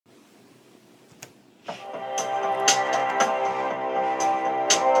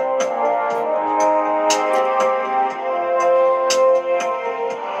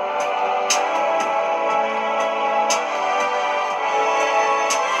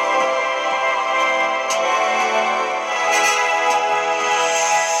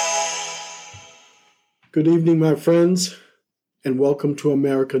Good evening, my friends, and welcome to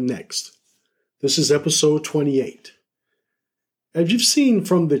America Next. This is episode 28. As you've seen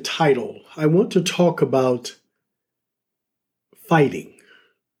from the title, I want to talk about fighting,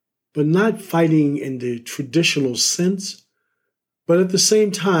 but not fighting in the traditional sense, but at the same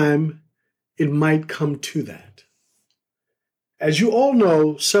time, it might come to that. As you all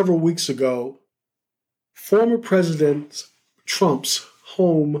know, several weeks ago, former President Trump's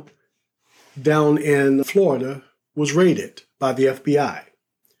home down in Florida was raided by the FBI.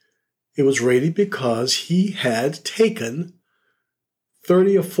 It was raided because he had taken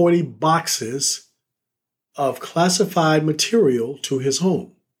 30 or 40 boxes of classified material to his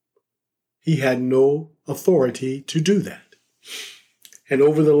home. He had no authority to do that. And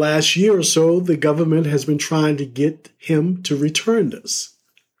over the last year or so, the government has been trying to get him to return this.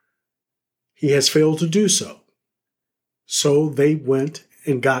 He has failed to do so. So they went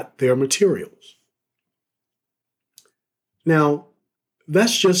and got their materials. Now,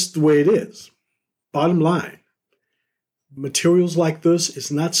 that's just the way it is. Bottom line, materials like this is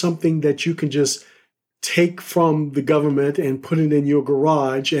not something that you can just take from the government and put it in your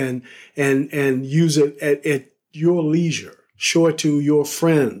garage and use it at your leisure, show it to your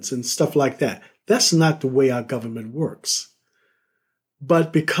friends and stuff like that. That's not the way our government works.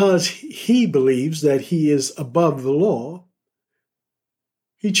 But because he believes that he is above the law,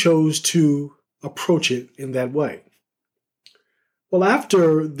 he chose to approach it in that way. Well,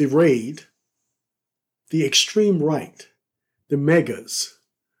 after the raid, the extreme right, the megas,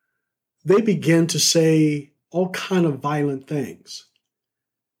 they began to say all kind of violent things.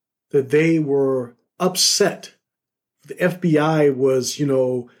 That they were upset. The FBI was,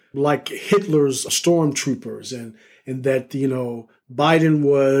 like Hitler's stormtroopers and that, Biden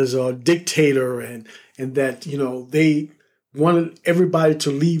was a dictator and that, they wanted everybody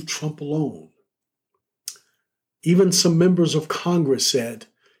to leave Trump alone. Even some members of Congress said,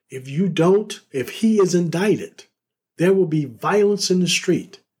 if he is indicted, there will be violence in the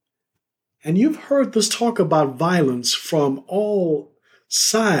street. And you've heard this talk about violence from all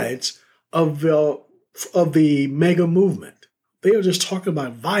sides of the mega movement. They are just talking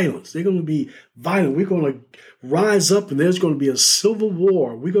about violence. They're going to be violent. We're going to rise up and there's going to be a civil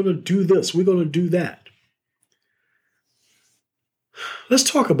war. We're going to do this. We're going to do that. Let's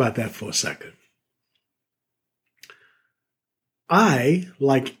talk about that for a second. I,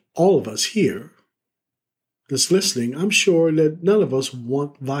 like all of us here that's listening, I'm sure that none of us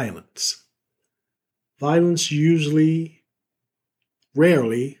want violence. Violence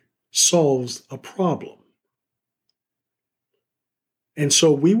rarely solves a problem. And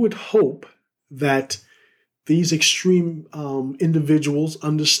so we would hope that these extreme individuals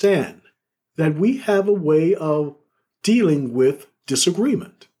understand that we have a way of dealing with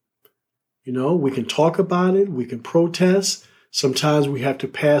disagreement. We can talk about it, we can protest. Sometimes we have to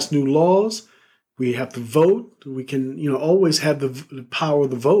pass new laws. We have to vote. We can, always have the power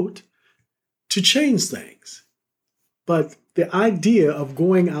of the vote to change things. But the idea of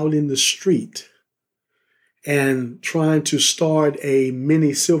going out in the street and trying to start a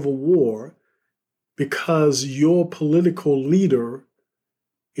mini civil war because your political leader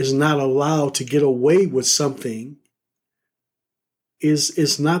is not allowed to get away with something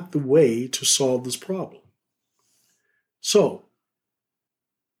is not the way to solve this problem. So,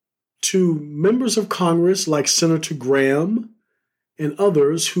 to members of Congress like Senator Graham and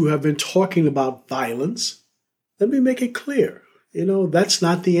others who have been talking about violence, let me make it clear, that's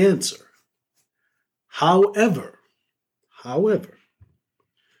not the answer. However,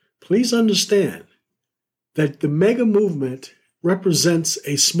 please understand that the mega movement represents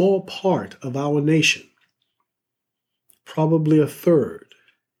a small part of our nation. Probably a third.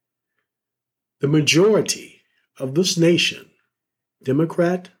 The majority of this nation,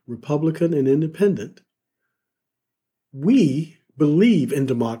 Democrat, Republican, and Independent, we believe in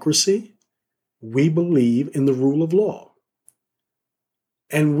democracy. We believe in the rule of law.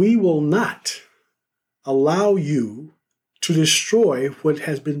 And we will not allow you to destroy what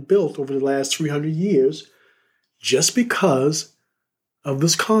has been built over the last 300 years just because of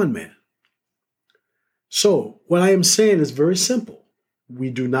this con man. So, what I am saying is very simple. We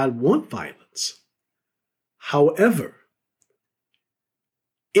do not want violence. However,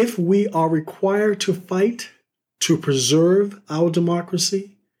 if we are required to fight to preserve our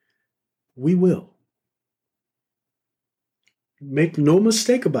democracy, we will. Make no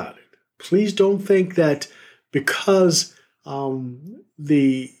mistake about it. Please don't think that because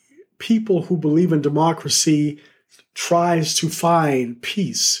the people who believe in democracy tries to find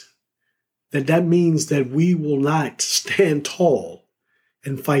peace, that means that we will not stand tall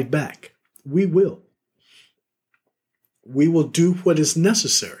and fight back. We will. We will do what is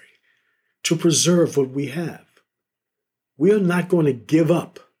necessary to preserve what we have. We are not going to give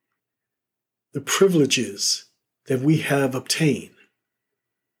up the privileges that we have obtained.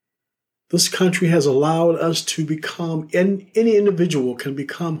 This country has allowed us to become, and any individual can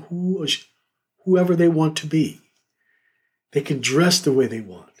become whoever they want to be. They can dress the way they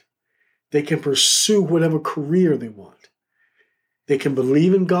want. They can pursue whatever career they want. They can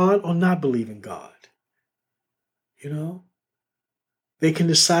believe in God or not believe in God. They can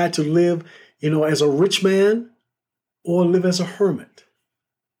decide to live, as a rich man or live as a hermit.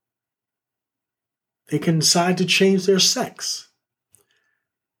 They can decide to change their sex.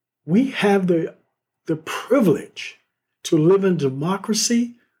 We have the privilege to live in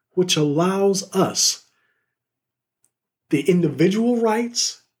democracy, which allows us the individual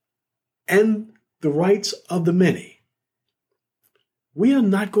rights and the rights of the many. We are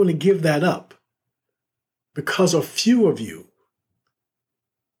not going to give that up because a few of you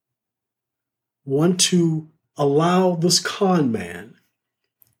want to allow this con man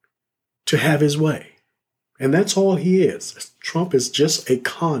to have his way. And that's all he is. Trump is just a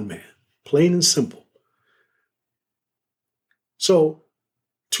con man, plain and simple. So,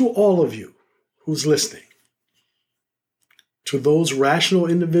 to all of you who's listening, to those rational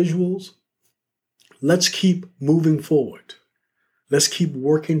individuals, let's keep moving forward. Let's keep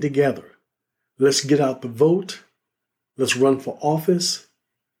working together. Let's get out the vote. Let's run for office.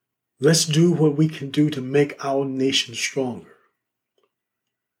 Let's do what we can do to make our nation stronger.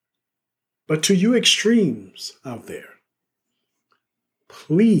 But to you extremes out there,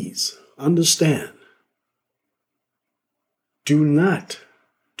 please understand, do not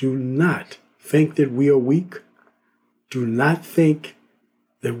think that we are weak. Do not think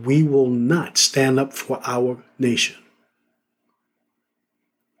that we will not stand up for our nation.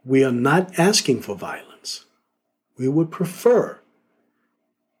 We are not asking for violence. We would prefer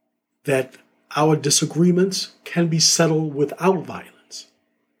that our disagreements can be settled without violence.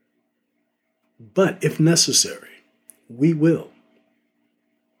 But if necessary, we will.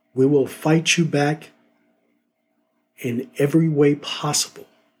 We will fight you back in every way possible.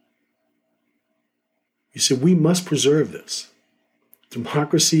 You see, we must preserve this.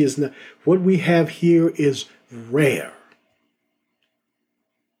 Democracy is not, what we have here is rare.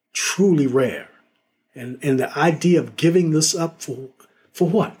 Truly rare. And the idea of giving this up for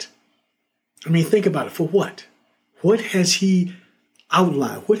what? I mean, think about it. For what? What has he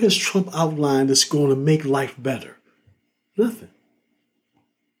outlined? What has Trump outlined that's going to make life better? Nothing.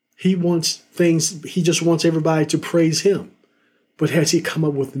 He just wants everybody to praise him. But has he come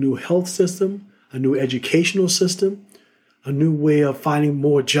up with a new health system, a new educational system, a new way of finding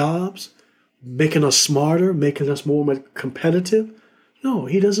more jobs, making us smarter, making us more competitive? No,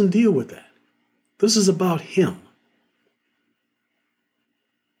 he doesn't deal with that. This is about him.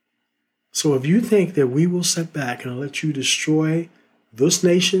 So if you think that we will sit back and let you destroy this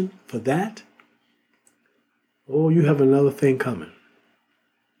nation for that, oh, you have another thing coming.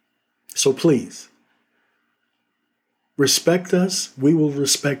 So please, respect us. We will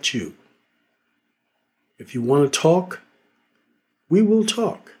respect you. If you want to talk, we will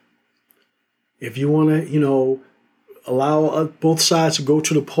talk. If you want to, allow both sides to go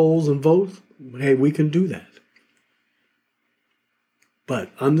to the polls and vote, hey, we can do that.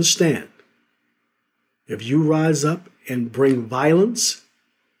 But understand, if you rise up and bring violence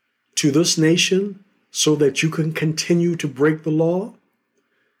to this nation so that you can continue to break the law,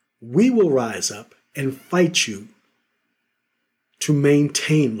 we will rise up and fight you to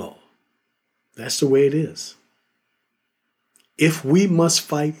maintain law. That's the way it is. If we must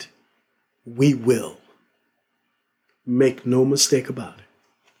fight, we will. Make no mistake about it.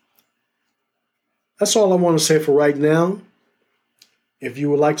 That's all I want to say for right now. If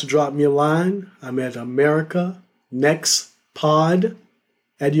you would like to drop me a line, I'm at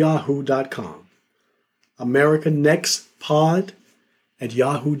AmericaNextPod@yahoo.com.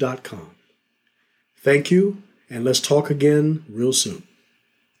 AmericaNextPod@yahoo.com. Thank you, and let's talk again real soon.